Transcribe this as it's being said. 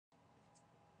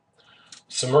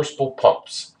Submersible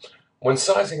pumps. When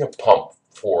sizing a pump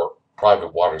for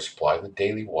private water supply, the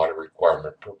daily water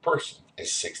requirement per person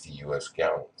is 60 US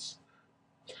gallons.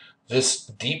 This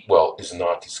deep well is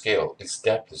not to scale. Its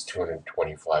depth is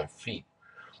 225 feet.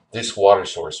 This water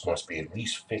source must be at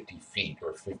least 50 feet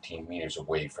or 15 meters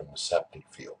away from the septic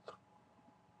field.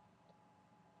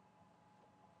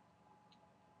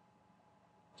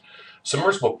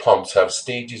 Submersible pumps have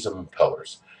stages of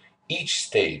impellers. Each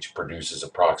stage produces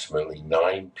approximately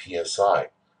 9 psi.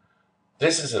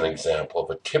 This is an example of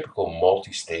a typical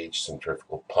multi-stage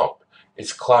centrifugal pump.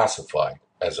 It's classified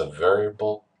as a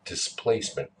variable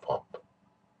displacement pump.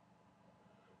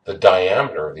 The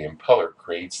diameter of the impeller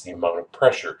creates the amount of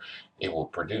pressure it will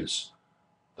produce.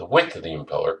 The width of the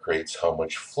impeller creates how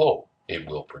much flow it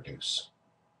will produce.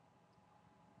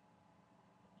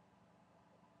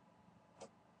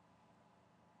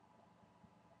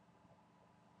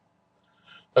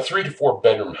 A 3 to 4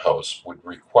 bedroom house would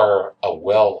require a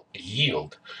well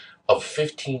yield of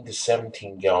 15 to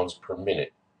 17 gallons per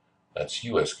minute. That's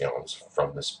US gallons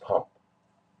from this pump.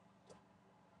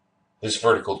 This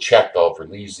vertical check valve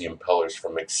relieves the impellers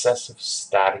from excessive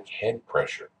static head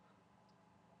pressure.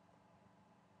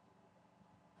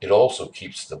 It also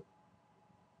keeps the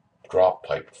drop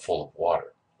pipe full of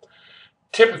water.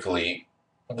 Typically,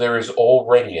 there is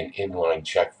already an inline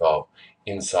check valve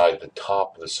inside the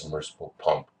top of the submersible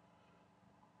pump.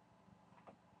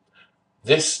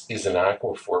 This is an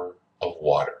aquifer of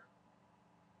water.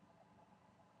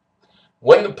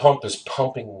 When the pump is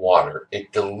pumping water,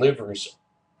 it develops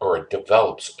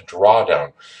a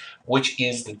drawdown, which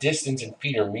is the distance in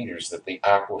feet or meters that the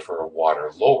aquifer of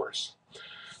water lowers.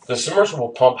 The submersible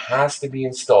pump has to be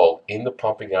installed in the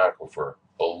pumping aquifer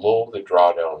below the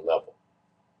drawdown level.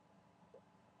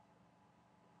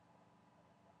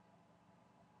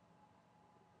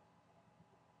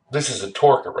 This is a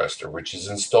torque arrestor, which is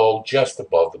installed just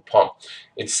above the pump.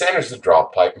 It centers the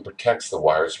drop pipe and protects the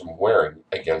wires from wearing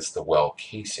against the well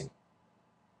casing.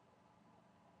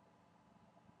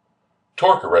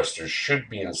 Torque arrestors should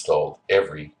be installed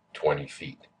every 20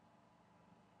 feet.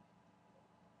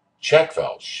 Check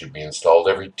valves should be installed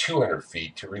every 200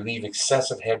 feet to relieve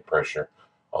excessive head pressure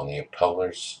on the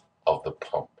impellers of the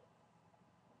pump.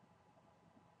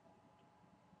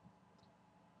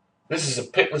 This is a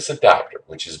pitless adapter,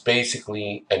 which is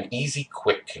basically an easy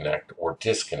quick connect or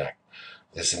disconnect.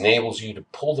 This enables you to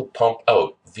pull the pump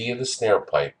out via the snare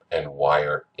pipe and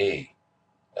wire A,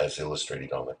 as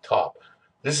illustrated on the top.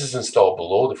 This is installed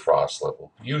below the frost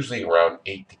level, usually around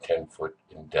 8 to 10 foot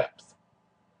in depth.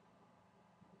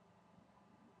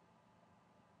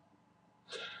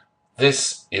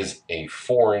 This is a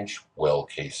 4-inch well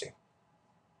casing.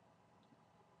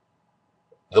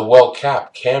 The well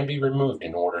cap can be removed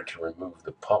in order to remove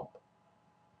the pump.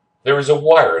 There is a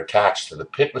wire attached to the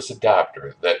pitless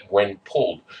adapter that, when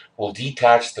pulled, will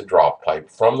detach the drop pipe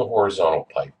from the horizontal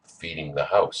pipe feeding the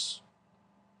house.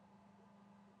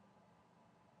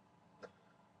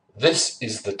 This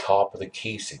is the top of the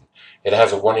casing. It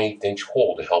has a 1/8-inch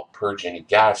hole to help purge any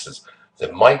gases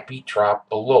that might be trapped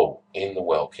below in the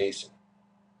well casing.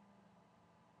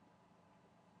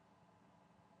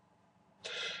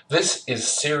 This is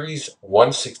Series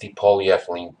 160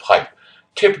 polyethylene pipe,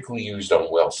 typically used on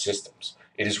well systems.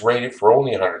 It is rated for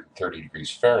only 130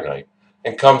 degrees Fahrenheit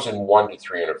and comes in 1 to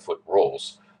 300 foot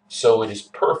rolls, so it is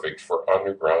perfect for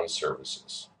underground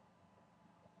services.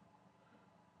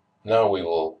 Now we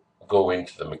will go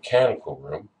into the mechanical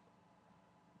room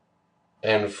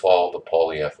and follow the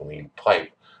polyethylene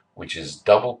pipe, which is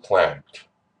double clamped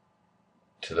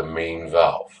to the main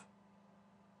valve.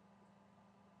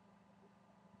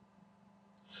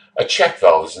 A check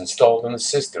valve is installed in the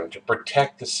system to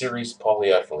protect the series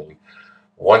polyethylene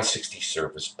 160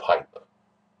 service pipe.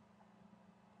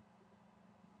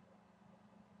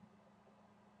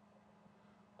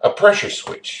 A pressure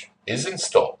switch is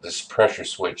installed. This pressure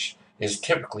switch is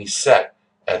typically set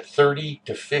at 30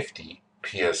 to 50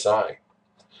 psi.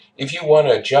 If you want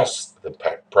to adjust the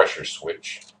pressure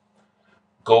switch,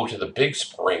 go to the big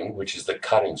spring, which is the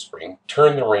cutting spring,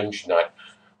 turn the range nut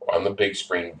on the big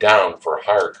spring down for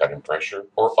higher cutting pressure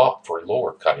or up for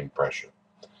lower cutting pressure.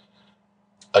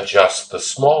 Adjust the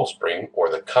small spring or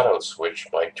the cutout switch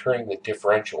by turning the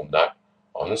differential nut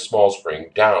on the small spring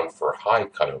down for high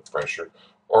cutout pressure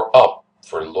or up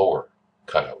for lower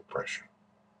cutout pressure.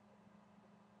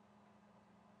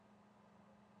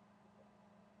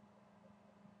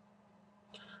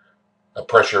 A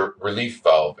pressure relief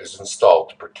valve is installed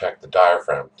to protect the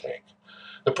diaphragm tank.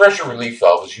 The pressure relief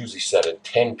valve is usually set at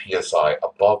 10 psi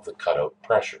above the cutout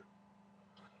pressure.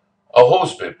 A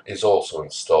hose bib is also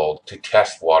installed to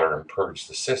test water and purge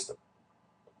the system.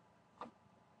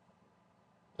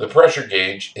 The pressure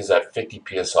gauge is at 50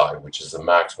 psi, which is the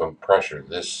maximum pressure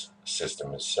this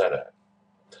system is set at.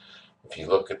 If you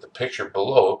look at the picture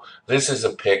below, this is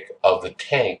a pic of the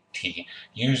tank T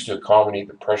used to accommodate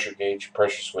the pressure gauge,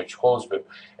 pressure switch, hose bib,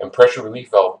 and pressure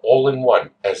relief valve all in one,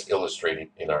 as illustrated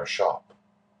in our shop.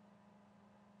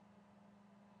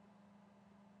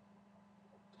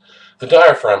 The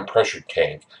diaphragm pressure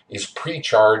tank is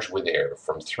pre-charged with air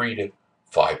from 3 to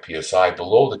 5 psi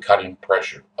below the cutting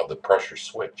pressure of the pressure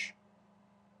switch.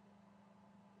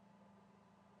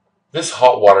 This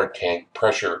hot water tank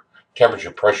temperature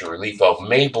pressure relief valve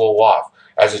may blow off,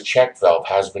 as a check valve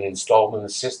has been installed in the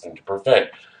system to prevent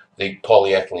the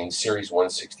polyethylene Series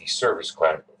 160 service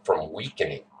clamp from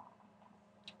weakening.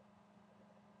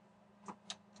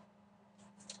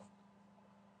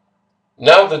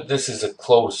 Now that this is a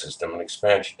closed system, an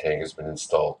expansion tank has been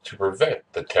installed to prevent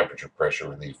the temperature pressure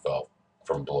relief valve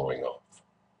from blowing off.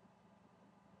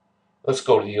 Let's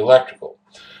go to the electrical.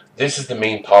 This is the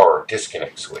main power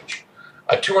disconnect switch.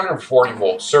 A 240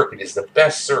 volt circuit is the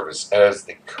best service, as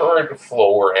the current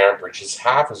flow or amperage is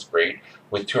half as great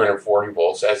with 240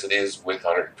 volts as it is with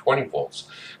 120 volts.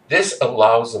 This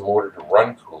allows the motor to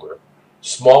run cooler,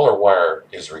 smaller wire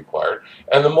is required,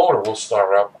 and the motor will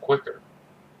start up quicker.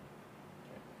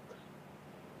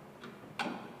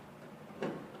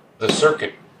 The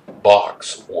circuit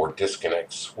box or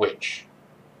disconnect switch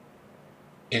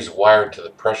is wired to the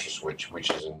pressure switch,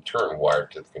 which is in turn wired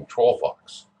to the control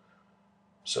box.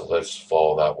 So let's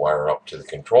follow that wire up to the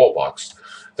control box.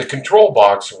 The control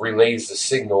box relays the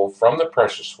signal from the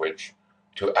pressure switch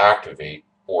to activate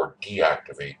or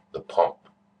deactivate the pump.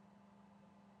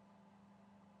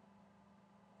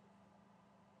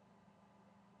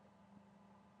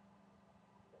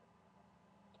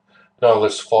 Now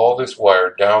let's follow this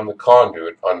wire down the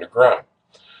conduit underground.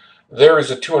 There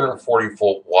is a 240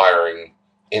 volt wiring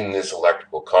in this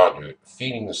electrical conduit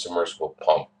feeding the submersible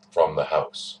pump from the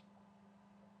house.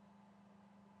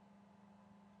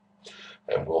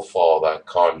 And we'll follow that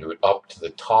conduit up to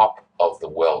the top of the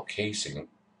well casing,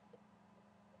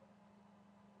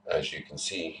 as you can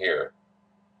see here.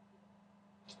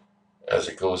 As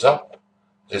it goes up,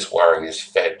 this wiring is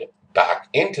fed back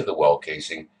into the well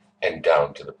casing and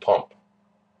down to the pump.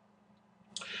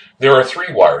 There are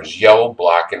 3 wires, yellow,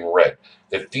 black, and red,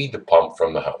 that feed the pump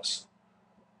from the house.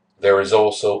 There is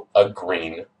also a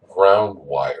green ground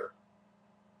wire.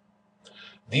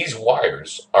 These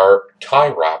wires are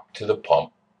tie-wrapped to the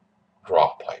pump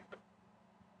drop pipe.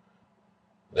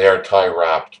 They are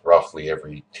tie-wrapped roughly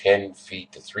every 10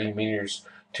 feet to 3 meters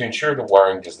to ensure the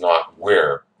wiring does not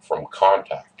wear from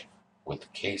contact with the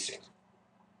casing.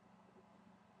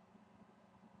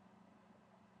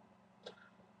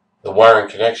 The wiring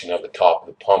connection at the top of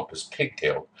the pump is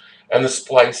pigtailed, and the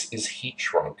splice is heat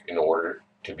shrunk in order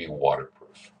to be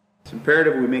waterproof. It's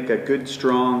imperative we make a good,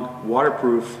 strong,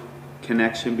 waterproof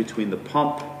connection between the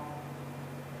pump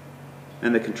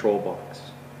and the control box.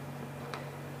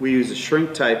 We use a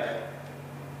shrink type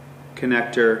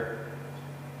connector,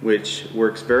 which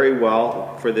works very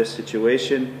well for this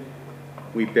situation.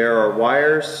 We bare our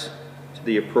wires to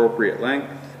the appropriate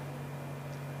length.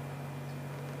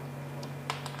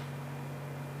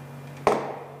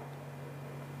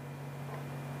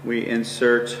 We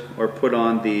insert or put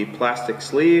on the plastic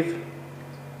sleeve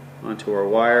onto our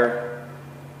wire,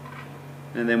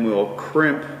 and then we will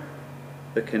crimp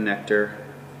the connector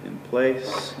in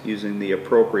place using the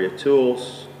appropriate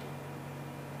tools.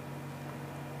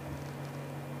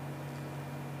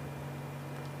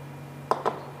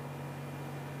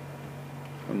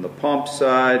 From the pump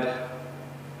side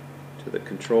to the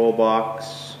control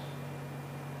box,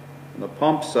 from the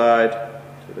pump side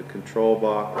to the control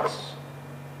box.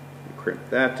 We crimp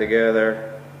that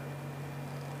together.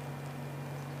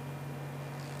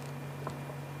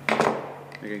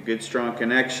 Make a good strong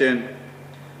connection.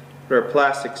 Put our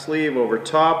plastic sleeve over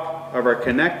top of our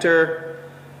connector,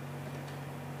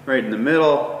 right in the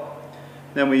middle.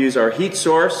 Then we use our heat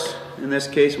source. In this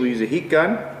case, we use a heat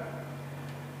gun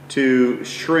to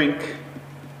shrink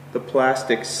the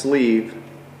plastic sleeve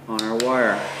on our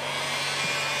wire.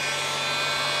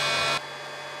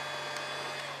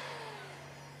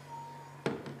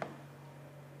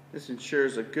 This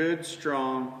ensures a good,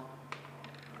 strong,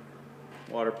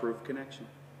 waterproof connection.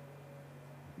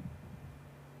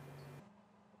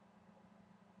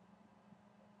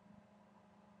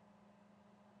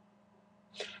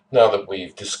 Now that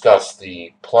we've discussed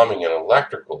the plumbing and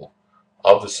electrical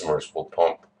of the submersible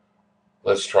pump,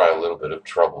 let's try a little bit of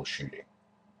troubleshooting.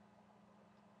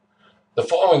 The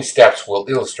following steps will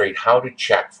illustrate how to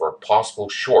check for a possible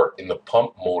short in the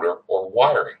pump motor or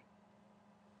wiring.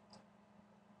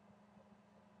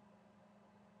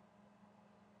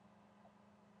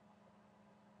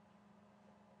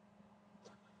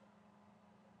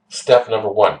 Step number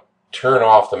 1, turn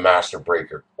off the master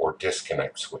breaker or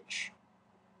disconnect switch,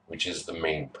 which is the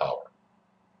main power.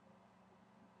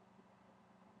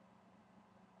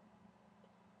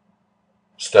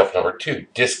 Step number 2,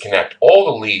 disconnect all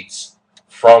the leads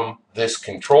from this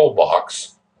control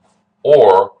box,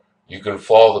 or you can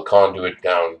follow the conduit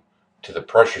down to the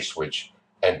pressure switch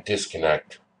and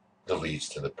disconnect the leads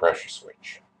to the pressure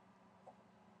switch.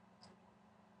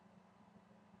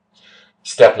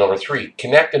 Step number 3,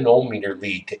 connect an ohm meter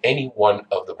lead to any one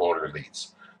of the motor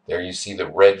leads. There you see the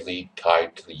red lead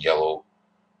tied to the yellow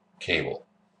cable.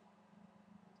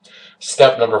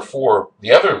 Step number 4,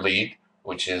 the other lead,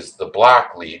 which is the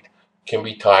black lead, can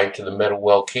be tied to the metal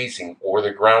well casing or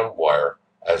the ground wire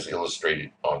as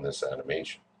illustrated on this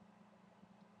animation.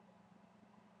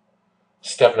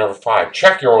 Step number 5,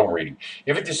 check your ohm reading.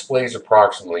 If it displays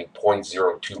approximately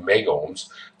 0.02 megohms,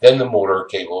 then the motor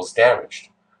cable is damaged.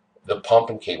 The pump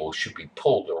and cable should be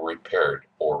pulled or repaired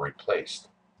or replaced.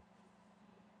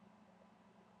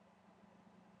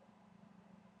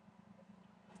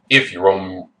 If your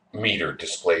ohm meter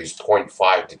displays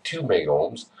 0.5 to 2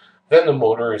 megohms, then the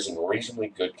motor is in reasonably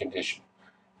good condition.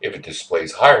 If it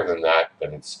displays higher than that,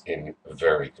 then it's in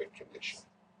very good condition.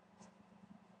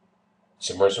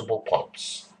 Submersible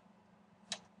pumps.